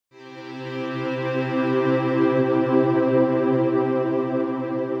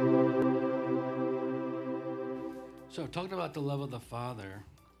talking about the love of the Father,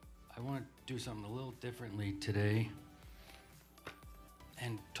 I want to do something a little differently today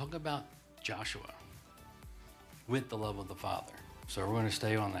and talk about Joshua with the love of the Father. So we're going to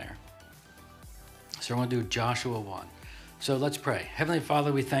stay on there. So we're going to do Joshua 1. So let's pray. Heavenly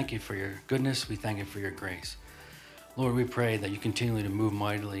Father, we thank you for your goodness. We thank you for your grace. Lord, we pray that you continue to move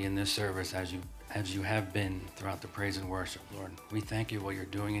mightily in this service as you have been throughout the praise and worship, Lord. We thank you what you're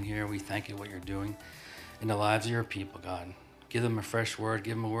doing in here. We thank you what you're doing in the lives of your people, God. Give them a fresh word.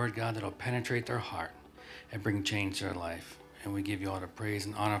 Give them a word, God, that'll penetrate their heart and bring change to their life. And we give you all the praise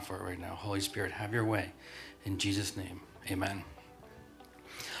and honor for it right now. Holy Spirit, have your way. In Jesus' name, amen.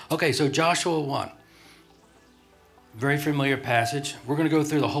 Okay, so Joshua 1. Very familiar passage. We're going to go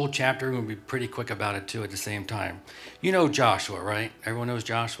through the whole chapter. We're going to be pretty quick about it, too, at the same time. You know Joshua, right? Everyone knows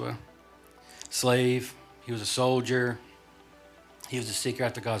Joshua. Slave. He was a soldier. He was a seeker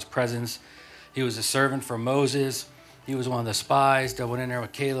after God's presence. He was a servant for Moses. He was one of the spies that went in there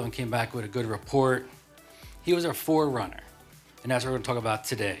with Caleb and came back with a good report. He was a forerunner. And that's what we're going to talk about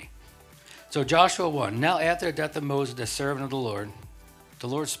today. So Joshua 1. Now after the death of Moses, the servant of the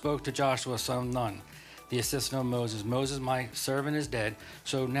Lord spoke to Joshua, son of Nun, the assistant of Moses. Moses, my servant, is dead.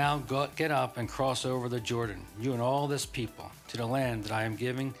 So now get up and cross over the Jordan, you and all this people, to the land that I am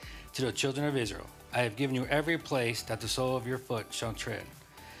giving to the children of Israel. I have given you every place that the sole of your foot shall tread.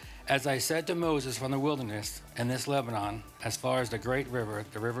 As I said to Moses, from the wilderness and this Lebanon, as far as the great river,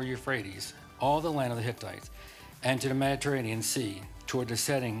 the river Euphrates, all the land of the Hittites, and to the Mediterranean Sea, toward the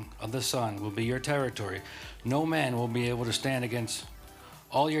setting of the sun will be your territory. No man will be able to stand against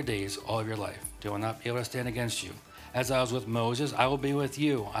all your days, all of your life. They will not be able to stand against you. As I was with Moses, I will be with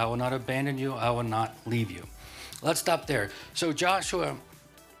you. I will not abandon you. I will not leave you. Let's stop there. So Joshua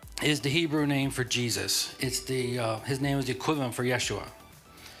is the Hebrew name for Jesus. It's his name is the equivalent for Yeshua.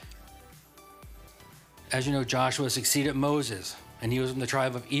 As you know, Joshua succeeded Moses, and he was from the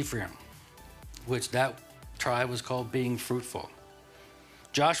tribe of Ephraim, which that tribe was called being fruitful.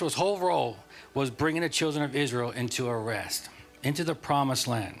 Joshua's whole role was bringing the children of Israel into a rest, into the promised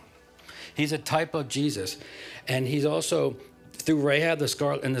land. He's a type of Jesus. And he's also, through Rahab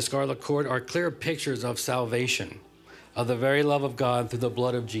and the scarlet cord, are clear pictures of salvation, of the very love of God through the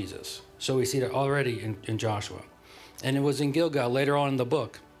blood of Jesus. So we see that already in Joshua. And it was in Gilgal, later on in the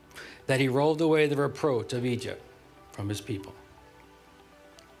book, that he rolled away the reproach of Egypt from his people.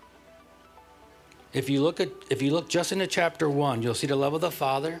 If you look just into chapter 1, you'll see the love of the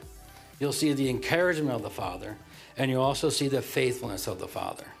Father, you'll see the encouragement of the Father, and you'll also see the faithfulness of the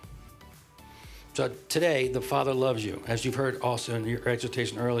Father. So today, the Father loves you, as you've heard also in your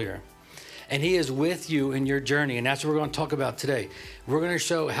exhortation earlier. And he is with you in your journey, and that's what we're going to talk about today. We're going to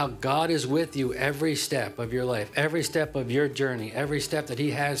show how God is with you every step of your life, every step of your journey, every step that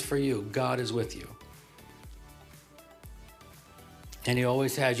he has for you, God is with you. And he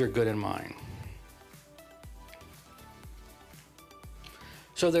always has your good in mind.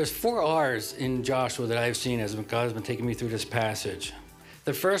 So there's 4 R's in Joshua that I've seen as God has been taking me through this passage.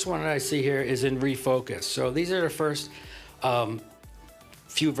 The first one that I see here is in refocus. So these are the first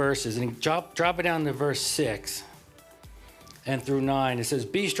few verses. And drop it down to verse 6 and through 9. It says,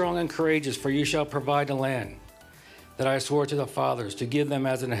 be strong and courageous, for you shall provide the land that I swore to the fathers to give them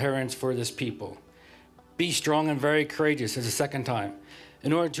as an inheritance for this people. Be strong and very courageous, is the second time,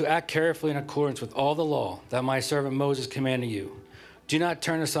 in order to act carefully in accordance with all the law that my servant Moses commanded you. Do not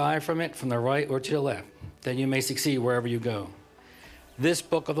turn aside from it from the right or to the left, that you may succeed wherever you go. This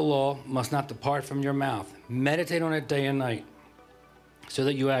book of the law must not depart from your mouth. Meditate on it day and night, so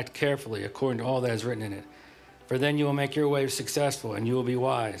that you act carefully according to all that is written in it. For then you will make your way successful, and you will be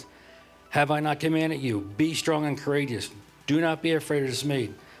wise. Have I not commanded you? Be strong and courageous. Do not be afraid or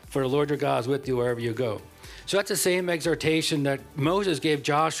dismayed, for the Lord your God is with you wherever you go. So that's the same exhortation that Moses gave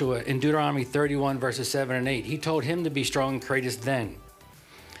Joshua in Deuteronomy 31, verses 7 and 8. He told him to be strong and courageous then.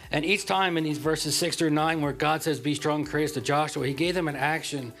 And each time in these verses 6 through 9, where God says, be strong and courageous to Joshua, he gave them an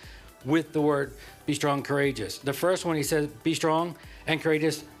action with the word, be strong and courageous. The first one, he says, be strong and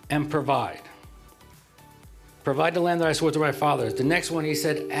courageous and provide. Provide the land that I swore to my fathers. The next one, he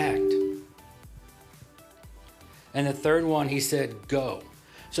said, act. And the third one, he said, go.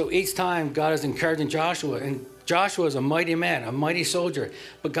 So each time God is encouraging Joshua, and Joshua is a mighty man, a mighty soldier,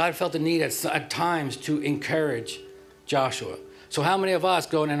 but God felt the need at times to encourage Joshua. So how many of us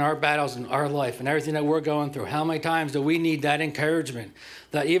going in our battles in our life and everything that we're going through, how many times do we need that encouragement?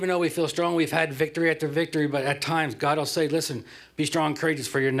 That even though we feel strong, we've had victory after victory, but at times God will say, listen, be strong and courageous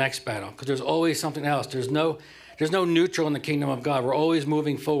for your next battle, because there's always something else. There's no neutral in the kingdom of God. We're always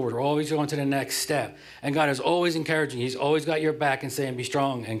moving forward. We're always going to the next step. And God is always encouraging. He's always got your back and saying, be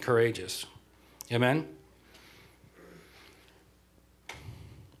strong and courageous. Amen?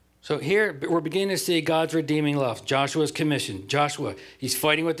 So here we're beginning to see God's redeeming love. Joshua's commission. Joshua, he's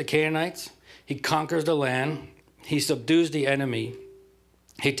fighting with the Canaanites. He conquers the land. He subdues the enemy.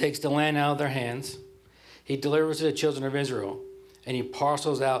 He takes the land out of their hands. He delivers to the children of Israel. And he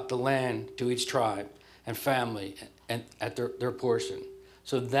parcels out the land to each tribe and family and at their portion.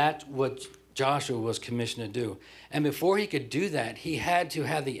 So that's what Joshua was commissioned to do. And before he could do that, he had to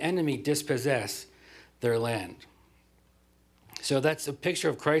have the enemy dispossess their land. So that's a picture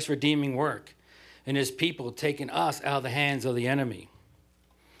of Christ's redeeming work and his people taking us out of the hands of the enemy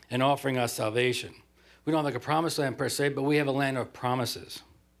and offering us salvation. We don't have like a promised land per se, but we have a land of promises.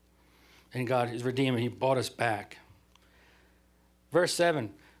 And God is redeeming. He bought us back. Verse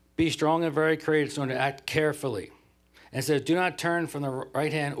 7, be strong and very courageous and to act carefully. And it says, do not turn from the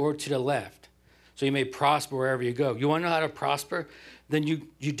right hand or to the left, so you may prosper wherever you go. You want to know how to prosper? Then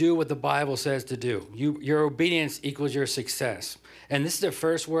you do what the Bible says to do. Your obedience equals your success. And this is the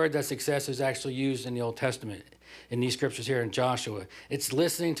first word that success is actually used in the Old Testament, in these scriptures here in Joshua. It's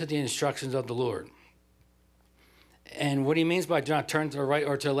listening to the instructions of the Lord. And what he means by do not turn to the right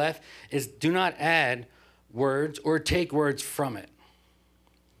or to the left is do not add words or take words from it.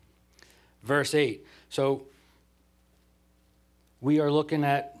 Verse 8. So we are looking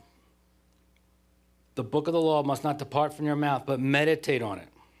at the book of the law must not depart from your mouth, but meditate on it.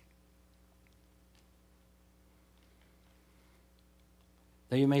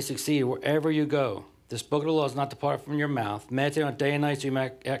 That you may succeed wherever you go. This book of the law is not depart from your mouth. Meditate on it day and night so you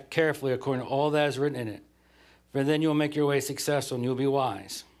may act carefully according to all that is written in it. For then you will make your way successful and you'll be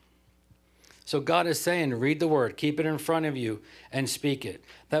wise. So God is saying, read the word, keep it in front of you, and speak it.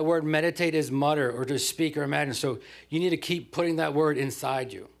 That word meditate is mutter or to speak or imagine. So you need to keep putting that word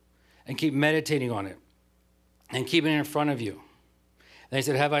inside you and keep meditating on it and keeping it in front of you. And he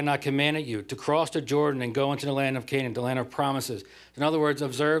said, have I not commanded you to cross the Jordan and go into the land of Canaan, the land of promises? In other words,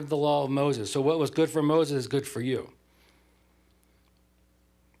 observe the law of Moses. So what was good for Moses is good for you.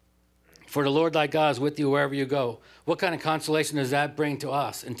 For the Lord thy God is with you wherever you go. What kind of consolation does that bring to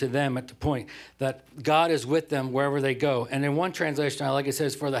us and to them at the point that God is with them wherever they go? And in one translation, I like it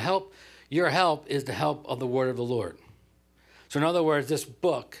says, for the help, your help is the help of the word of the Lord. So in other words, this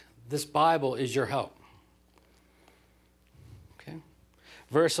book, this Bible is your help. Okay.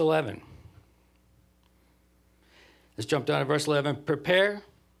 Verse 11. Let's jump down to verse 11.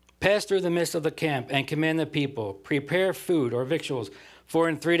 Pass through the midst of the camp and command the people, prepare food or victuals, for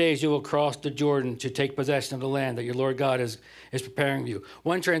in 3 days you will cross the Jordan to take possession of the land that your Lord God is preparing you.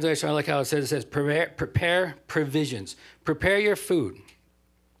 One translation, I like how it says prepare provisions. Prepare your food,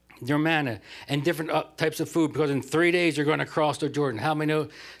 your manna, and different types of food, because in 3 days you're going to cross the Jordan. How many know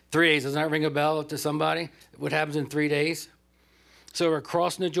 3 days? Doesn't that ring a bell to somebody? What happens in 3 days? So we're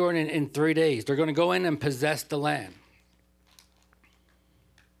crossing the Jordan in 3 days. They're going to go in and possess the land.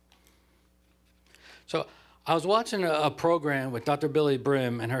 So I was watching a program with Dr. Billy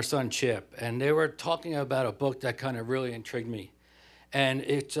Brim and her son Chip, and they were talking about a book that kind of really intrigued me. And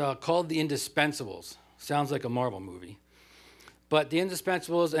it's called The Indispensables. Sounds like a Marvel movie. But The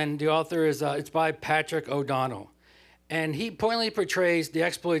Indispensables, and the author is, it's by Patrick O'Donnell. And he poignantly portrays the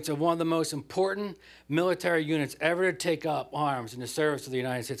exploits of one of the most important military units ever to take up arms in the service of the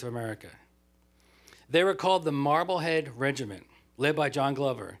United States of America. They were called the Marblehead Regiment, led by John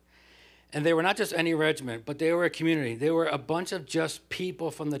Glover. And they were not just any regiment, but they were a community. They were a bunch of just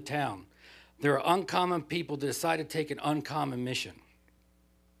people from the town. They were uncommon people that decided to take an uncommon mission.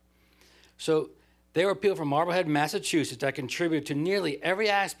 So they were people from Marblehead, Massachusetts that contributed to nearly every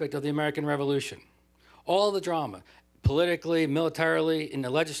aspect of the American Revolution. All the drama, politically, militarily, in the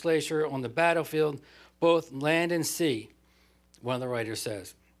legislature, on the battlefield, both land and sea, one of the writers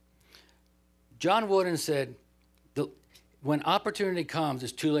says. John Wooden said, when opportunity comes,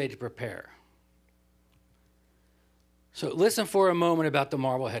 it's too late to prepare. So listen for a moment about the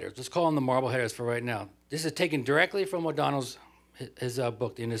Marbleheaders. Let's call them the Marbleheaders for right now. This is taken directly from O'Donnell's his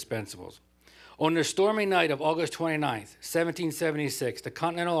book, The Indispensables. On the stormy night of August 29th, 1776, the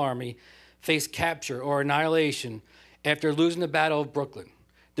Continental Army faced capture or annihilation after losing the Battle of Brooklyn.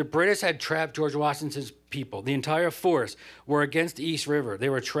 The British had trapped George Washington's people. The entire force were against the East River. They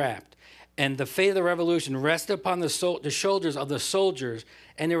were trapped. And the fate of the revolution rested upon the shoulders of the soldiers,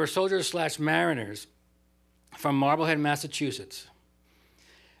 and they were soldiers/mariners from Marblehead, Massachusetts.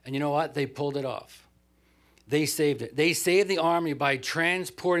 And you know what? They pulled it off. They saved it. They saved the army by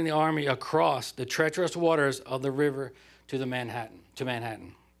transporting the army across the treacherous waters of the river to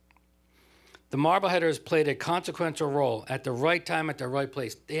Manhattan. The Marbleheaders played a consequential role at the right time, at the right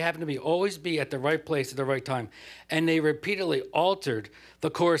place. They happened to always be at the right place at the right time. And they repeatedly altered the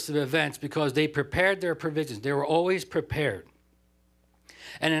course of events because they prepared their provisions. They were always prepared.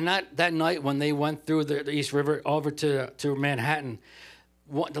 And in that night when they went through the East River over to Manhattan,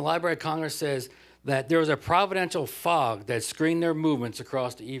 the Library of Congress says that there was a providential fog that screened their movements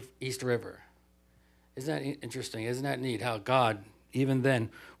across the East River. Isn't that interesting? Isn't that neat how God, even then,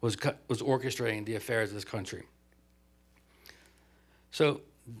 was orchestrating the affairs of this country? So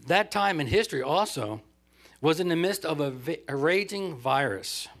that time in history also was in the midst of a raging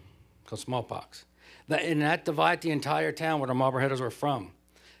virus called smallpox. And that divided the entire town where the Marbleheaders were from.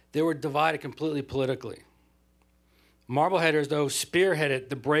 They were divided completely politically. Marbleheaders, though, spearheaded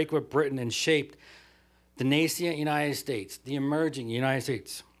the break with Britain and shaped the nascent United States, the emerging United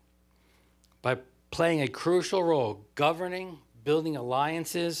States, by playing a crucial role governing, building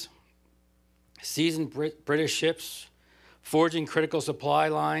alliances, seizing British ships, forging critical supply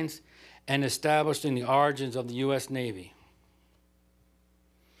lines, and establishing the origins of the U.S. Navy.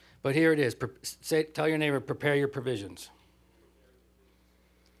 But here it is. Tell your neighbor, prepare your provisions.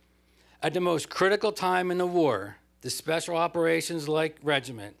 At the most critical time in the war, the Special Operations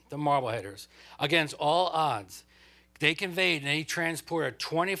Regiment, the Marbleheaders, against all odds, they conveyed and they transported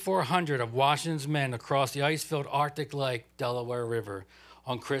 2,400 of Washington's men across the ice-filled Arctic Lake Delaware River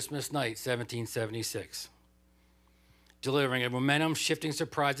on Christmas night, 1776, delivering a momentum-shifting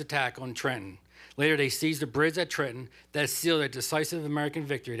surprise attack on Trenton. Later, they seized a bridge at Trenton that sealed a decisive American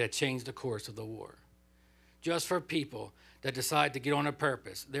victory that changed the course of the war. Just for people that decided to get on a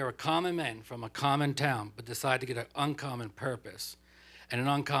purpose. They were common men from a common town, but decided to get an uncommon purpose and an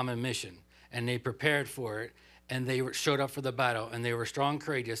uncommon mission. And they prepared for it, and they showed up for the battle, and they were strong,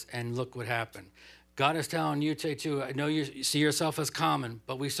 courageous, and look what happened. God is telling you today, too, I know you see yourself as common,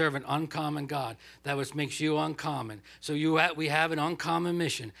 but we serve an uncommon God that which makes you uncommon. So we have an uncommon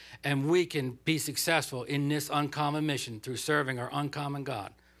mission, and we can be successful in this uncommon mission through serving our uncommon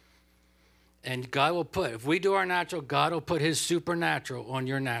God. And God will put, if we do our natural, God will put his supernatural on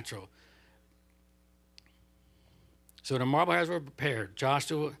your natural. So the Marbleheaders were prepared.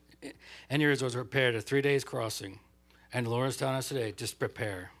 Joshua and the Israelites were prepared a 3 days crossing. And the Lord is telling us today, just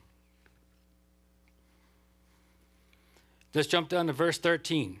prepare. Let's jump down to verse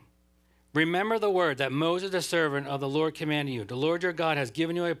 13. Remember the word that Moses, the servant of the Lord, commanded you. The Lord your God has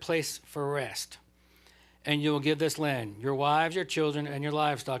given you a place for rest. And you will give this land. Your wives, your children, and your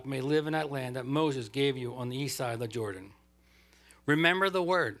livestock may live in that land that Moses gave you on the east side of the Jordan. Remember the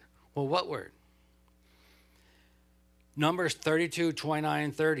word. Well, what word? Numbers 32, 29,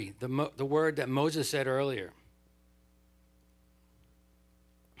 and 30, the word that Moses said earlier.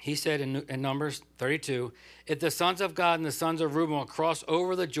 He said in Numbers 32, if the sons of God and the sons of Reuben will cross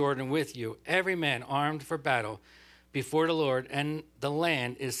over the Jordan with you, every man armed for battle before the Lord, and the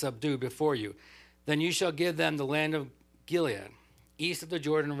land is subdued before you, then you shall give them the land of Gilead, east of the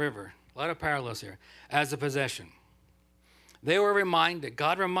Jordan River. A lot of parallels here, as a possession. They were reminded,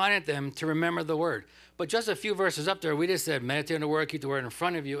 God reminded them to remember the word. But just a few verses up there, we just said, meditate on the word, keep the word in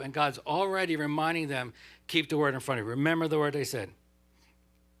front of you, and God's already reminding them, keep the word in front of you. Remember the word they said.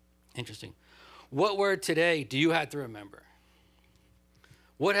 Interesting. What word today do you have to remember?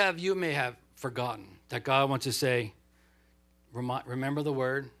 What have you may have forgotten that God wants to say, remember the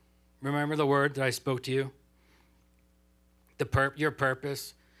word? Remember the word that I spoke to you? Your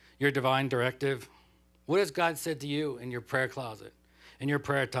purpose, your divine directive. What has God said to you in your prayer closet, in your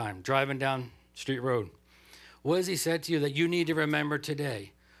prayer time, driving down Street Road? What has he said to you that you need to remember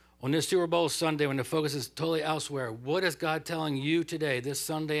today? On this Super Bowl Sunday, when the focus is totally elsewhere, what is God telling you today, this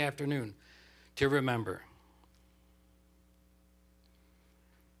Sunday afternoon, to remember?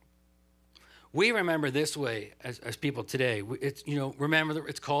 We remember this way as people today. It's, remember that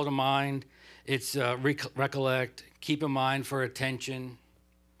it's call to mind. It's recollect, keep in mind for attention.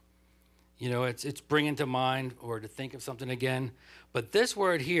 It's bringing to mind or to think of something again. But this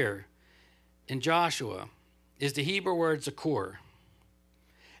word here in Joshua is the Hebrew word zakor.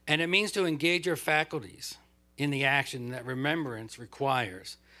 And it means to engage your faculties in the action that remembrance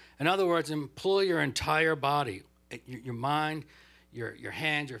requires. In other words, employ your entire body, your mind, your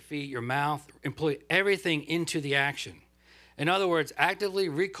hands, your feet, your mouth, employ everything into the action. In other words, actively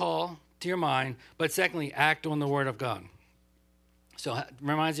recall to your mind, but secondly, act on the word of God. So it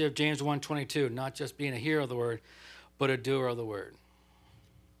reminds you of James 1:22, not just being a hearer of the word, but a doer of the word.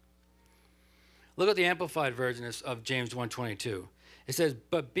 Look at the Amplified version of James 1:22. It says,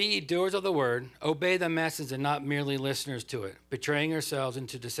 but be doers of the word, obey the message and not merely listeners to it, betraying yourselves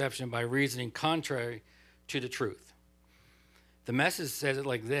into deception by reasoning contrary to the truth. The message says it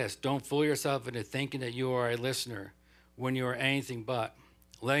like this: don't fool yourself into thinking that you are a listener when you are anything but,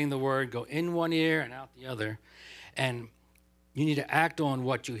 letting the word go in one ear and out the other, and you need to act on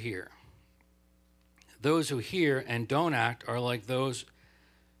what you hear. Those who hear and don't act are like those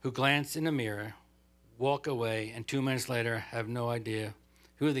who glance in the mirror, walk away, and 2 minutes later have no idea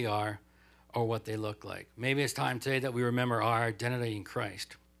who they are or what they look like. Maybe it's time today that we remember our identity in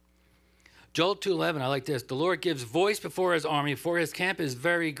Christ. Joel 2:11, I like this. The Lord gives voice before his army, for his camp is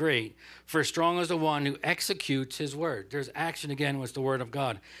very great. For strong is the one who executes his word. There's action again with the word of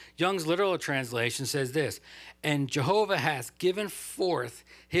God. Young's literal translation says this, and Jehovah hath given forth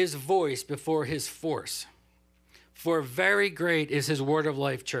his voice before his force. For very great is his word of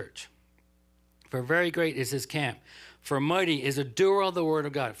life, church. For very great is his camp. For mighty is the doer of the word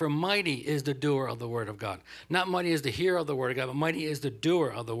of God. For mighty is the doer of the word of God. Not mighty is the hearer of the word of God, but mighty is the doer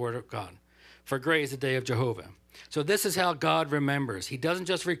of the word of God. For great is the day of Jehovah. So this is how God remembers. He doesn't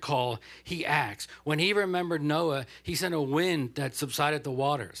just recall, he acts. When he remembered Noah, he sent a wind that subsided the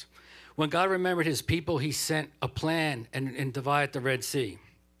waters. When God remembered his people, he sent a plan and divided the Red Sea.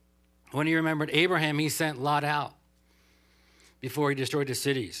 When he remembered Abraham, he sent Lot out before he destroyed the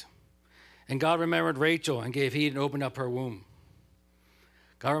cities. And God remembered Rachel and gave heed and opened up her womb.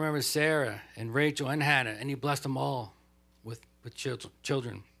 God remembered Sarah and Rachel and Hannah, and he blessed them all with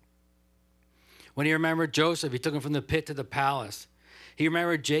children. When he remembered Joseph, he took him from the pit to the palace. He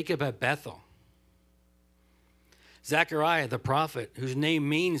remembered Jacob at Bethel. Zechariah, the prophet, whose name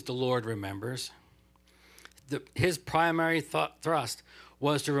means the Lord remembers, his primary thrust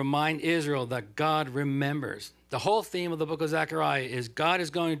was to remind Israel that God remembers. The whole theme of the book of Zechariah is God is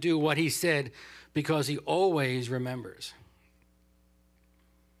going to do what he said because he always remembers.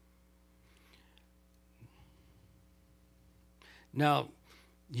 Now,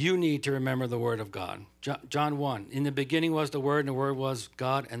 you need to remember the word of God. John 1, in the beginning was the word, and the word was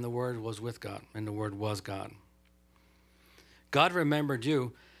God, and the word was with God, and the word was God. God remembered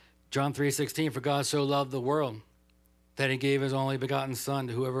you. John 3:16, for God so loved the world that he gave his only begotten son,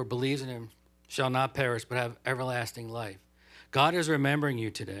 to whoever believes in him shall not perish, but have everlasting life. God is remembering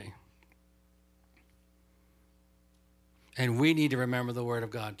you today. And we need to remember the word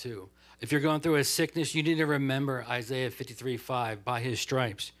of God too. If you're going through a sickness, you need to remember Isaiah 53:5, by his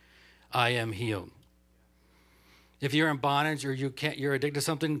stripes, I am healed. If you're in bondage or you're addicted to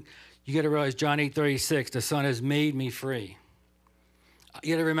something, you got to realize John 8:36, the Son has made me free.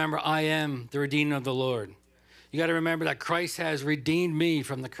 You got to remember I am the redeemer of the Lord. You got to remember that Christ has redeemed me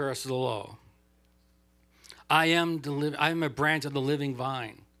from the curse of the law. I am a branch of the living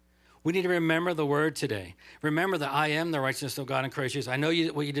vine. We need to remember the word today. Remember that I am the righteousness of God in Christ Jesus. I know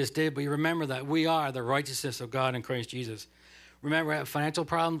what you just did, but you remember that we are the righteousness of God in Christ Jesus. Remember, a financial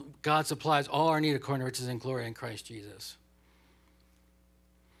problem, God supplies all our need according to riches and glory in Christ Jesus.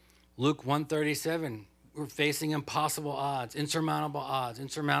 Luke 1:37, we're facing impossible odds,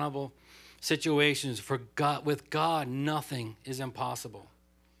 insurmountable situations. For God, with God, nothing is impossible.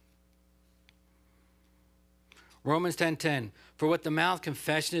 Romans 10:10, for with the mouth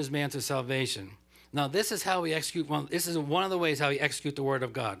confession is made unto salvation. Now this is how we execute, this is one of the ways how we execute the word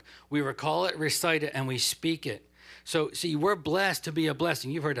of God. We recall it, recite it, and we speak it. So see, we're blessed to be a blessing.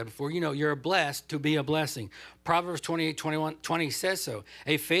 You've heard that before. You know, you're blessed to be a blessing. Proverbs 28:20 says so.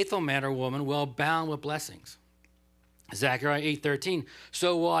 A faithful man or woman will abound with blessings. Zechariah 8:13,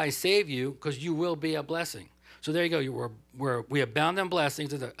 so will I save you, because you will be a blessing. So there you go. We abound in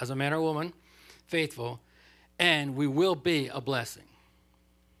blessings as a man or woman, faithful, and we will be a blessing.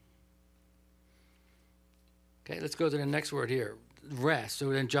 Okay, let's go to the next word here, rest. So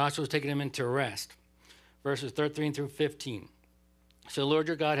then Joshua's taking them into rest. Verses 13 through 15. So the Lord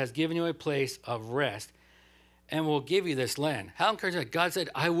your God has given you a place of rest and will give you this land. How encouraging that God said,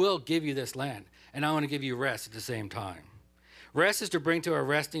 I will give you this land, and I want to give you rest at the same time. Rest is to bring to a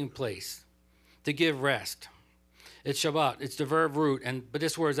resting place, to give rest. It's Shabbat. It's the verb root, but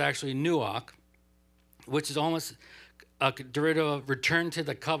this word is actually nuach, which is almost a derivative of return to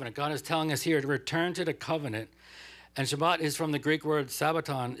the covenant. God is telling us here to return to the covenant. And Shabbat is from the Greek word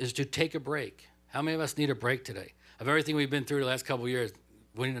sabbaton, is to take a break. How many of us need a break today? Of everything we've been through the last couple of years,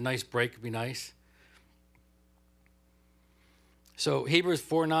 winning a nice break would be nice. So Hebrews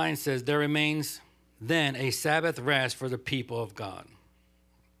 4:9 says, there remains then a Sabbath rest for the people of God.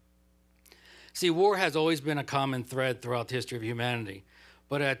 See, war has always been a common thread throughout the history of humanity.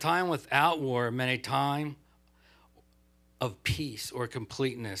 But at a time without war meant a time of peace or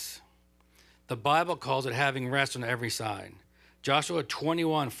completeness. The Bible calls it having rest on every side. Joshua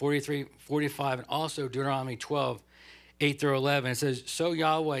 21:43-45, and also Deuteronomy 12:8-11. It says, so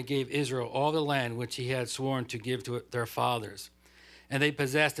Yahweh gave Israel all the land which he had sworn to give to their fathers, and they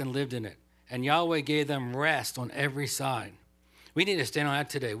possessed and lived in it. And Yahweh gave them rest on every side. We need to stand on that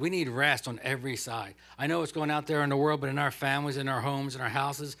today. We need rest on every side. I know what's going out there in the world, but in our families, in our homes, in our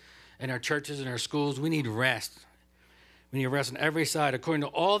houses, in our churches, in our schools, we need rest. when you rest on every side, according to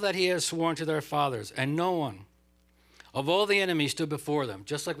all that he has sworn to their fathers, and no one of all the enemies stood before them.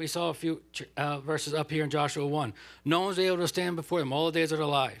 Just like we saw a few verses up here in Joshua 1. No one was able to stand before them all the days of their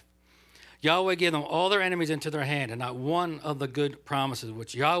life. Yahweh gave them all their enemies into their hand, and not one of the good promises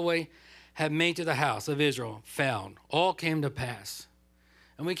which Yahweh had made to the house of Israel failed. All came to pass.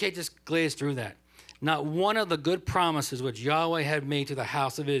 And we can't just glaze through that. Not one of the good promises which Yahweh had made to the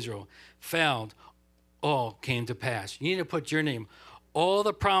house of Israel failed. All came to pass. You need to put your name. All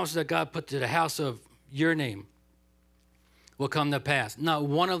the promises that God put to the house of your name will come to pass. Not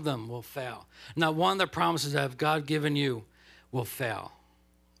one of them will fail. Not one of the promises that God given you will fail.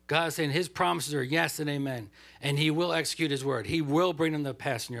 God is saying his promises are yes and amen, and he will execute his word. He will bring them to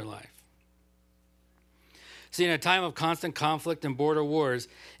pass in your life. See, in a time of constant conflict and border wars,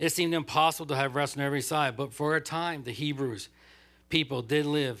 it seemed impossible to have rest on every side. But for a time, the Hebrews people did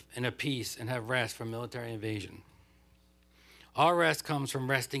live in a peace and have rest from military invasion. Our rest comes from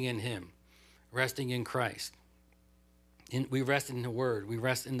resting in him, resting in Christ. We rest in the word. We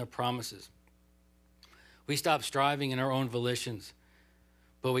rest in the promises. We stop striving in our own volitions,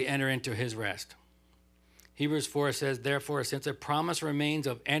 but we enter into his rest. Hebrews 4 says, therefore, since a promise remains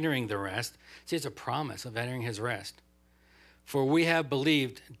of entering the rest, see, it's a promise of entering his rest. For we have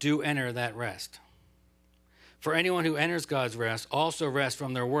believed, do enter that rest. For anyone who enters God's rest also rests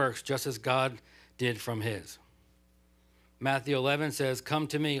from their works, just as God did from his. Matthew 11 says, come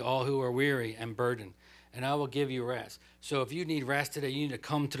to me, all who are weary and burdened, and I will give you rest. So if you need rest today, you need to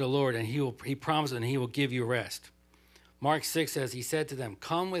come to the Lord, and he promises, and he will give you rest. Mark 6 says, he said to them,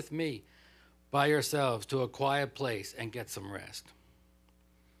 come with me by yourselves to a quiet place and get some rest.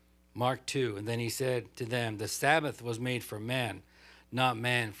 Mark 2, and then he said to them, the Sabbath was made for man, not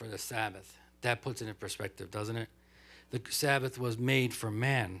man for the Sabbath. That puts it in perspective, doesn't it? The Sabbath was made for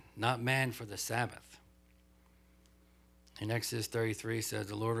man, not man for the Sabbath. In Exodus 33 says,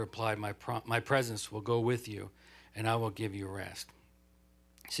 the Lord replied, my presence will go with you, and I will give you rest.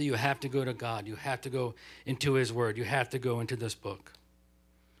 So you have to go to God. You have to go into his word. You have to go into this book.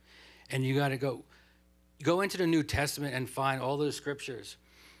 And you got to go into the New Testament and find all those scriptures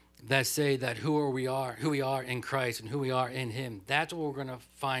that say that who we are in Christ and who we are in him. That's where we're going to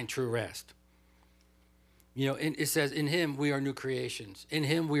find true rest. You know, it says in him we are new creations. In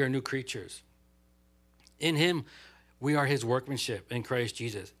him we are new creatures. In him we are his workmanship in Christ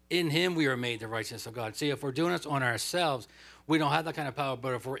Jesus. In him we are made the righteousness of God. See, if we're doing this on ourselves, we don't have that kind of power.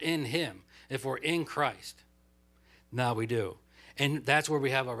 But if we're in him, if we're in Christ, now we do. And that's where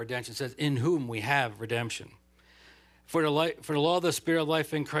we have our redemption. It says, in whom we have redemption. For the law of the Spirit of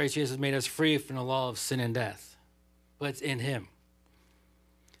life in Christ Jesus made us free from the law of sin and death. But it's in him.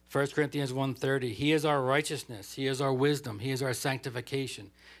 1 Corinthians 1:30, he is our righteousness, he is our wisdom, he is our sanctification,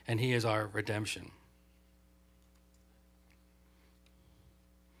 and he is our redemption.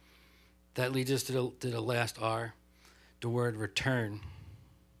 That leads us to the last R, the word return.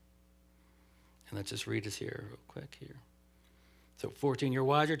 And let's just read this here real quick here. So 14, your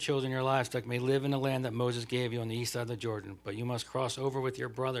wives, your children, your livestock may live in the land that Moses gave you on the east side of the Jordan, but you must cross over with your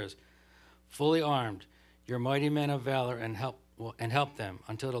brothers, fully armed, your mighty men of valor, and help them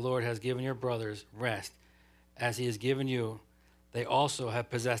until the Lord has given your brothers rest. As he has given you, they also have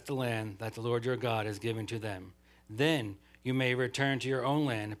possessed the land that the Lord your God has given to them. Then you may return to your own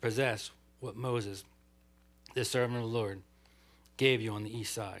land and possess what Moses, the servant of the Lord, gave you on the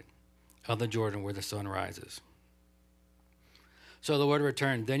east side of the Jordan where the sun rises. So the word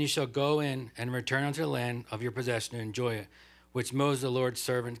return, then you shall go in and return unto the land of your possession and enjoy it, which Moses, the Lord's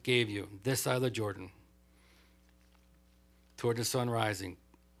servant, gave you, this side of the Jordan, toward the sun rising.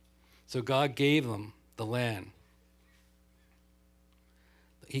 So God gave them the land.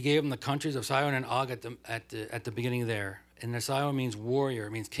 He gave them the countries of Sihon and Og at the beginning there. And the Sihon means warrior,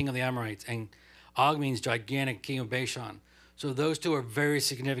 it means king of the Amorites, and Og means gigantic, king of Bashan. So those two are very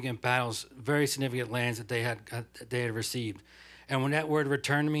significant battles, very significant lands that they had received. And when that word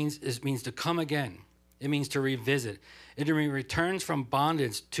return means, it means to come again. It means to revisit. It returns from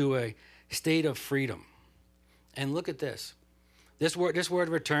bondage to a state of freedom. And look at this. This word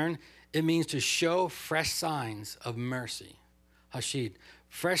return, it means to show fresh signs of mercy. Hashid,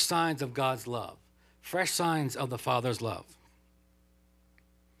 fresh signs of God's love. Fresh signs of the Father's love.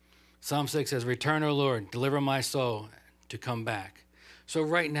 Psalm 6 says, return, O Lord, deliver my soul to come back. So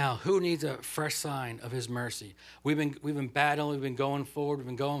right now, who needs a fresh sign of his mercy? We've been battling, we've been going forward,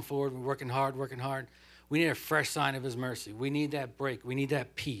 we're working hard. We need a fresh sign of his mercy. We need that break. We need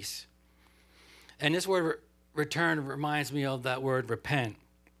that peace. And this word return reminds me of that word repent.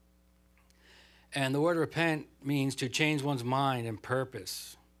 And the word repent means to change one's mind and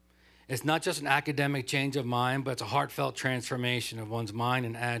purpose. It's not just an academic change of mind, but it's a heartfelt transformation of one's mind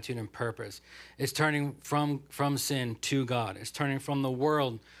and attitude and purpose. It's turning from sin to God. It's turning from the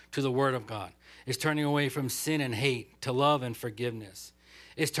world to the Word of God. It's turning away from sin and hate to love and forgiveness.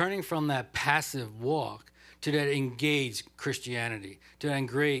 It's turning from that passive walk to that engaged Christianity, to that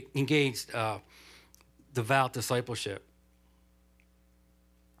engaged devout discipleship.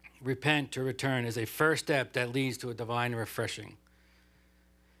 Repent to return is a first step that leads to a divine refreshing.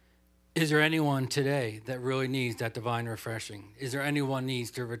 Is there anyone today that really needs that divine refreshing? Is there anyone needs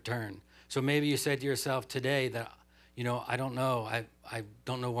to return? So maybe you said to yourself today that, you know, I don't know. I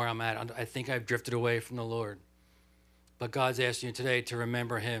don't know where I'm at. I think I've drifted away from the Lord. But God's asking you today to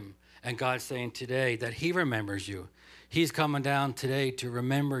remember him. And God's saying today that he remembers you. He's coming down today to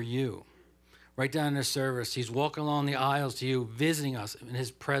remember you. Right down in the service, he's walking along the aisles to you, visiting us in his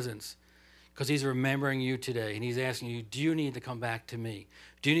presence, because he's remembering you today. And he's asking you, do you need to come back to me?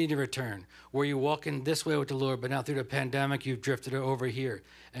 Do you need to return? Were you walking this way with the Lord, but now through the pandemic, you've drifted over here?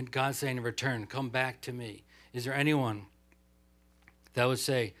 And God's saying, return, come back to me. Is there anyone that would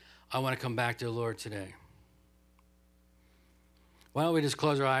say, I want to come back to the Lord today? Why don't we just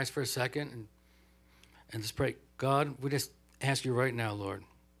close our eyes for a second and just pray. God, we just ask you right now, Lord,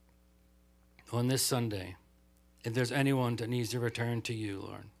 on this Sunday, if there's anyone that needs to return to you,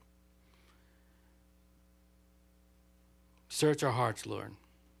 Lord, search our hearts, Lord.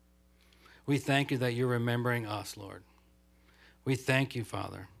 We thank you that you're remembering us, Lord. We thank you,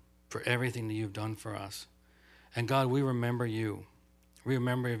 Father, for everything that you've done for us. And God, we remember you. We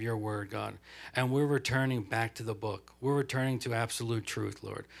remember of your word, God. And we're returning back to the book. We're returning to absolute truth,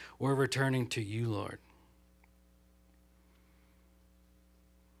 Lord. We're returning to you, Lord.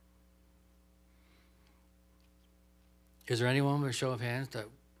 Is there anyone with a show of hands that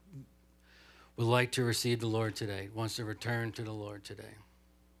would like to receive the Lord today, wants to return to the Lord today?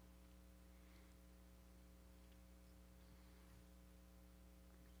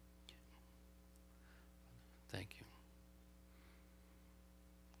 Thank you.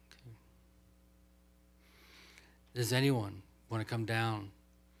 Okay. Does anyone want to come down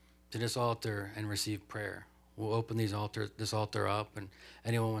to this altar and receive prayer? We'll open this altar up, and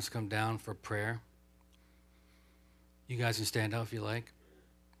anyone wants to come down for prayer, you guys can stand up if you like.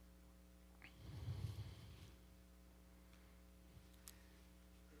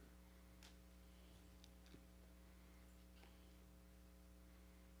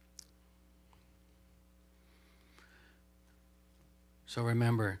 So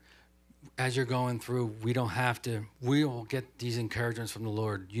remember, as you're going through, we will get these encouragements from the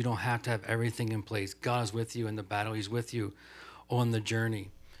Lord. You don't have to have everything in place. God is with you in the battle. He's with you on the journey.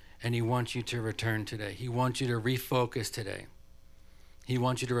 And he wants you to return today. He wants you to refocus today. He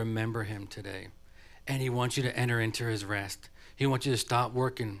wants you to remember him today. And he wants you to enter into his rest. He wants you to stop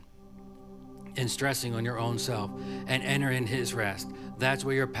working and stressing on your own self and enter in his rest. That's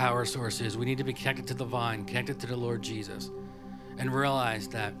where your power source is. We need to be connected to the vine, connected to the Lord Jesus, and realize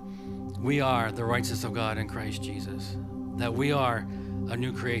that we are the righteousness of God in Christ Jesus, that we are a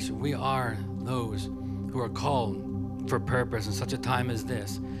new creation. We are those who are called for purpose in such a time as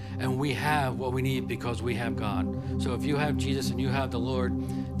this. And we have what we need because we have God. So if you have Jesus and you have the Lord,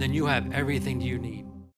 then you have everything you need.